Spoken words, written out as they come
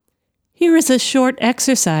Here is a short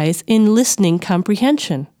exercise in listening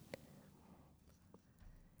comprehension.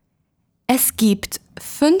 Es gibt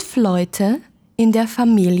 5 Leute in der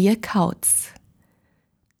Familie Kautz.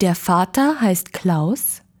 Der Vater heißt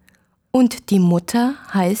Klaus und die Mutter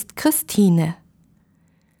heißt Christine.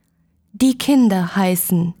 Die Kinder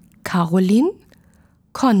heißen Caroline,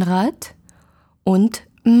 Konrad und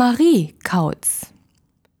Marie Kautz.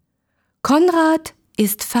 Konrad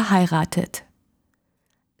ist verheiratet.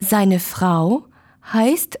 Seine Frau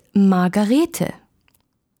heißt Margarete.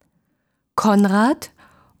 Konrad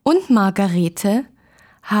und Margarete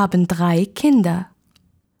haben 3 Kinder.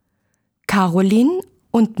 Caroline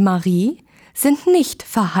und Marie sind nicht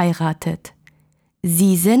verheiratet.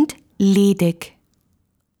 Sie sind ledig.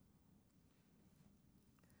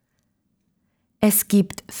 Es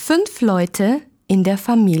gibt 5 Leute in der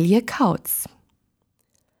Familie Kautz.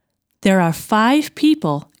 There are 5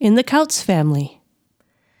 people in the Kautz family.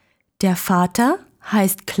 Der Vater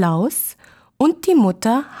heißt Klaus und die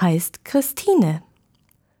Mutter heißt Christine.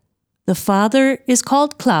 The father is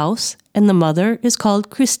called Klaus and the mother is called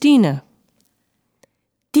Christina.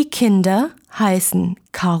 Die Kinder heißen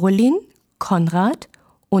Caroline, Konrad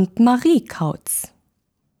und Marie Kautz.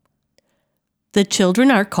 The children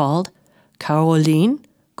are called Caroline,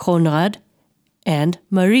 Konrad, and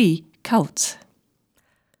Marie Kautz.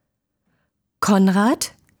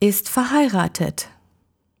 Konrad ist verheiratet.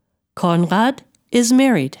 Konrad is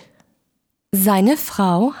married. Seine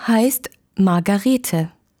Frau heißt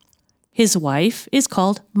Margarete. His wife is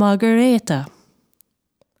called Margareta.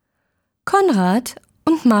 Konrad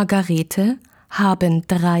und Margarete haben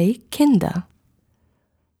 3 Kinder.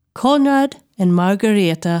 Konrad and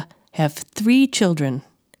Margareta have 3 children.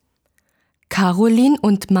 Caroline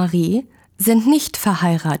und Marie sind nicht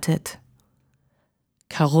verheiratet.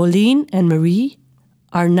 Caroline and Marie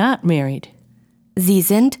are not married. Sie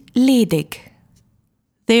sind ledig.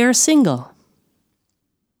 They are single.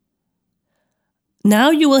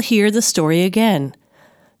 Now you will hear the story again.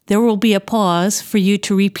 There will be a pause for you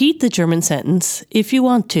to repeat the German sentence if you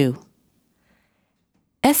want to.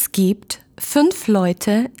 Es gibt 5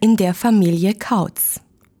 Leute in der Familie Kautz.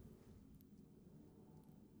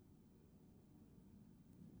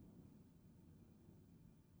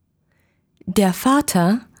 Der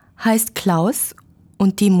Vater heißt Klaus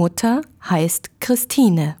und die Mutter heißt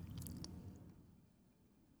Christine.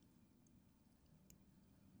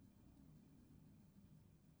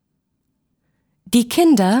 Die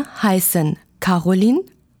Kinder heißen Caroline,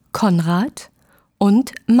 Konrad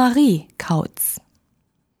und Marie Kautz.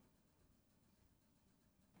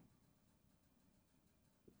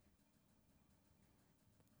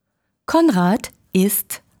 Konrad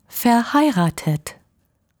ist verheiratet.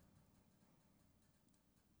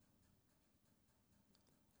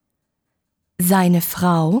 Seine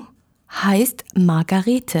Frau heißt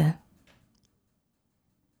Margarete.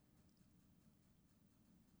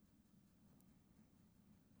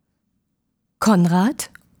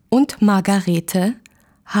 Konrad und Margarete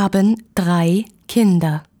haben 3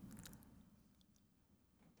 Kinder.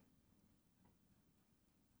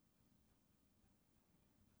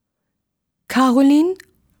 Caroline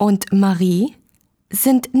und Marie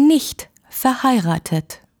sind nicht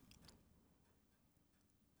verheiratet.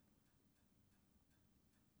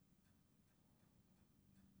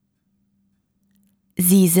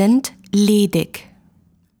 Sie sind ledig.